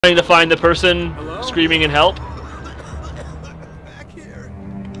Trying to find the person screaming in help.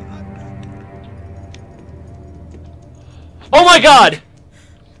 Oh my god!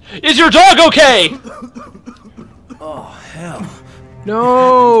 Is your dog okay? Oh, hell.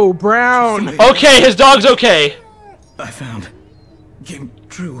 No, Brown! Okay, his dog's okay. I found. Came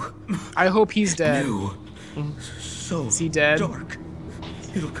true. I hope he's dead. New. So Is he dead? dark.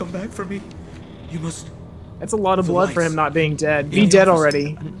 It'll come back for me. You must. That's a lot of The blood for lights. him not being dead. Be In the dead office.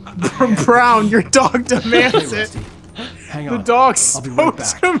 already. Brown, your dog demands it. Hang The on. dog I'll be right spoke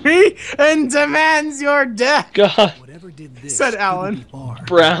back. to me and demands your death. God. Whatever did this, Said it would Alan. be far.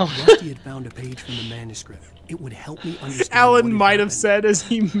 Brown. Rusty had found a page from the manuscript. It would help me understand. what Alan had might have happened. said as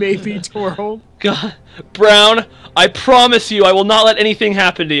he maybe twirled. God. Brown, I promise you I will not let anything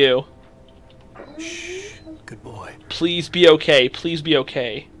happen to you. Good boy. Please be okay. Please be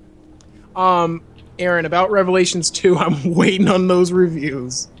okay. Aaron, about Revelations 2, I'm waiting on those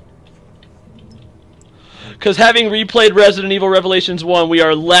reviews. Because having replayed Resident Evil Revelations 1, we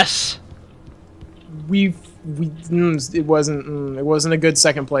are less... It wasn't a good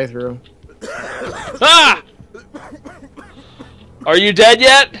second playthrough. Ah! Are you dead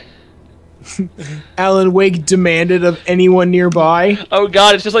yet? Alan Wake demanded of anyone nearby. Oh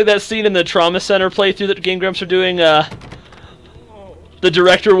god, it's just like that scene in the Trauma Center playthrough that Game Grumps are doing, the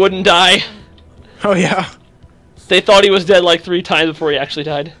director wouldn't die. Oh yeah. They thought he was dead like 3 times before he actually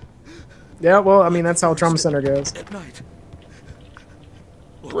died. Yeah, well, I mean, that's how Trauma Center goes. At night.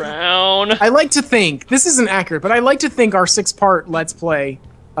 Brown. I like to think, this isn't accurate, but I like to think our 6-part Let's Play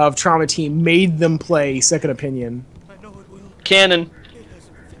of Trauma Team made them play Second Opinion. I know it will. Canon. It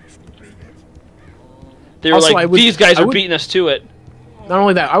hasn't finished with me yet. They were Also, like, I would- these guys I are would- beating us to it. Not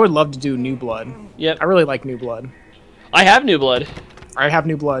only that, I would love to do New Blood. Yep. I really like New Blood. I have New Blood. I have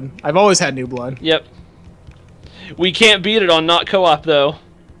New Blood. I've always had New Blood. Yep. We can't beat it on not co-op, though.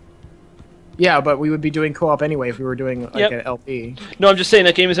 Yeah, but we would be doing co-op anyway if we were doing like Yep. an LP. No, I'm just saying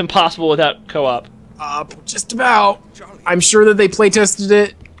that game is impossible without co-op. Just about. I'm sure that they playtested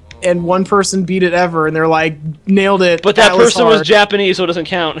it and one person beat it ever and they're like, nailed it. But that Atlas person was hard. Japanese, so it doesn't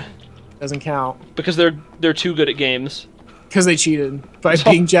count. Doesn't count. Because they're too good at games. Because they cheated by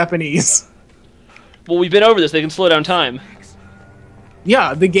being Japanese. Well, we've been over this. They can slow down time.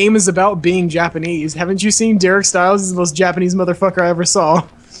 Yeah, the game is about being Japanese. Haven't you seen Derek Stiles? He's the most Japanese motherfucker I ever saw.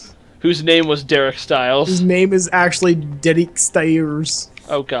 Whose name was Derek His Stiles. name is actually Derek Stiles.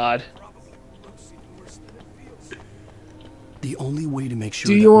 Oh, God. The only way to make sure.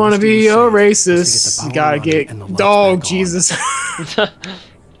 Do that you want to Rusty be a was safe is racist? to You get the gotta power get... on and the lights Dog, back on. Jesus.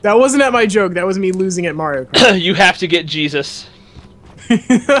 That wasn't at my joke. That was me losing at Mario Kart. You have to get Jesus. You You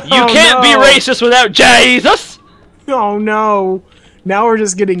can't be racist without Jesus! Oh no. Now we're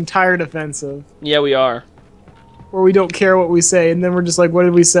just getting tired offensive. Yeah, we are. Where we don't care what we say, and then we're just like, what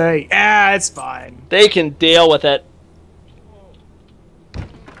did we say? Ah, it's fine. They can deal with it.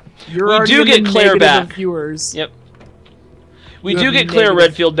 You're We already do in get the Claire negative of back. viewers. Yep. We You do have get Claire negative-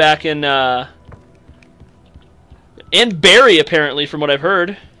 Redfield back in, and Barry, apparently, from what I've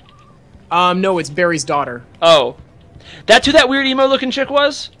heard. No, it's Barry's daughter. Oh. That's who that weird emo-looking chick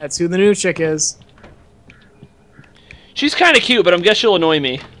was? That's who the new chick is. She's kind of cute, but I guess she'll annoy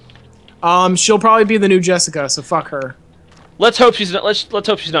me. She'll probably be the new Jessica, so fuck her. Let's hope she's not. Let's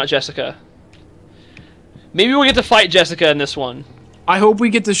hope she's not Jessica. Maybe we'll get to fight Jessica in this one. I hope we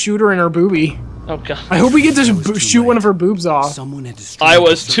get to shoot her in her boobie. Oh god. I hope we get to was too shoot one late. of her boobs off. Someone had destroyed I the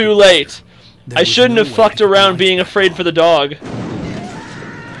was circuit. too late. There I was shouldn't no have way fucked to get the around lights being back afraid on. for the dog. You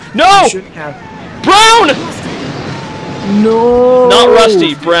No! shouldn't have. Brown! No! Not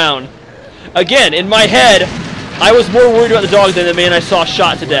Rusty, Brown. Again, in my head, I was more worried about the dog than the man I saw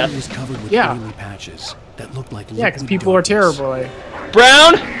shot to It death. was covered with Yeah. oily patches that looked like Yeah, because liquid people are darkness. terrible.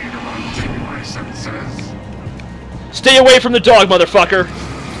 Brown! Stay away from the dog, motherfucker.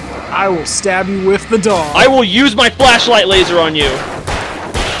 I will stab you with the dog. I will use my flashlight laser on you.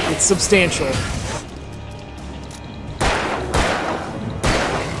 It's substantial.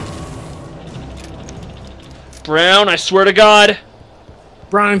 Brown, I swear to God.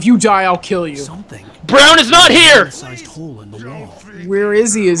 Brown, if you die, I'll kill you. Something. Brown is not here! Sized hole in the wall. Where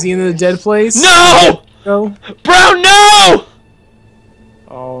is he? Is he in the dead place? No! No. Brown, no!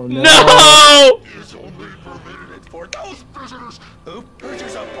 Oh no. No! Is only permitted for those prisoners who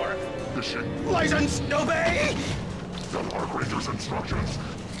purchase a park license obey. The park ranger's instructions.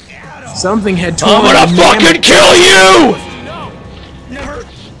 Something had torn. I'm gonna the fucking mammoth- kill you! No, never,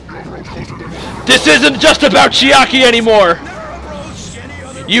 This isn't just about Chiaki anymore. never approach any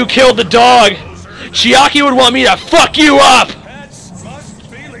other You killed the dog. Chiaki would want me to fuck you up. pets.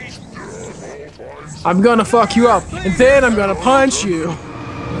 Must be leashed. I'm gonna fuck you up, and then I'm gonna punch you.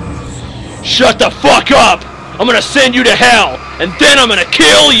 Shut the fuck up! I'm gonna send you to hell, and then I'm gonna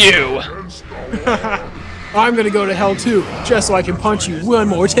kill you! I'm gonna go to hell too, just so I can punch you one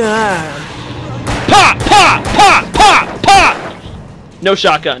more time. Pop! Pop! Pop! Pop! Pop! No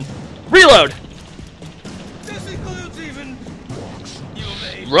shotgun. Reload! This includes even you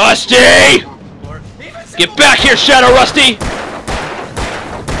made. Rusty! Or even Get back here, Shadow Rusty!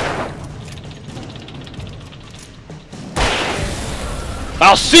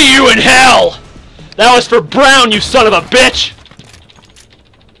 I'll see you in hell! That was for Brown, you son of a bitch!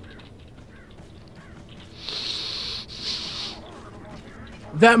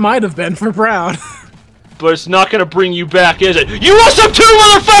 That might have been for Brown. But it's not gonna bring you back, is it? You want some too,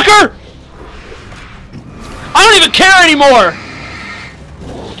 motherfucker! I don't even care anymore!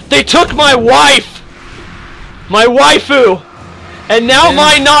 They took my wife! My waifu! And now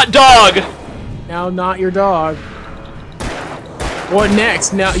my not dog! Now not your dog. What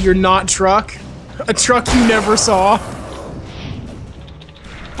next? Now you're not truck? A truck you never saw?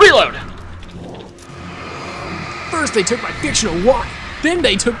 Reload! First they took my fictional wife. Then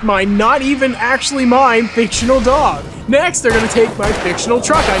they took my not even actually mine fictional dog. Next they're gonna take my fictional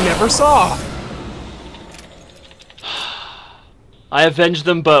truck I never saw. I avenged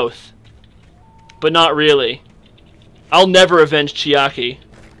them both. But not really. I'll never avenge Chiaki.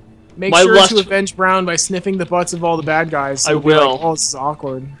 Make My sure lust- to avenge Brown by sniffing the butts of all the bad guys. I You'll be will. Like, oh, this is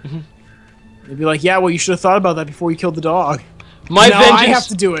awkward. They'd be like, yeah, well, you should have thought about that before you killed the dog. My No, vengeance I have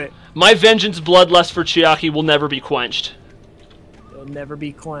to do it. My vengeance bloodlust for Chiaki will never be quenched. It'll never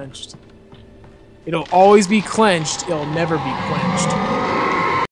be clenched. It'll always be clenched. It'll never be quenched.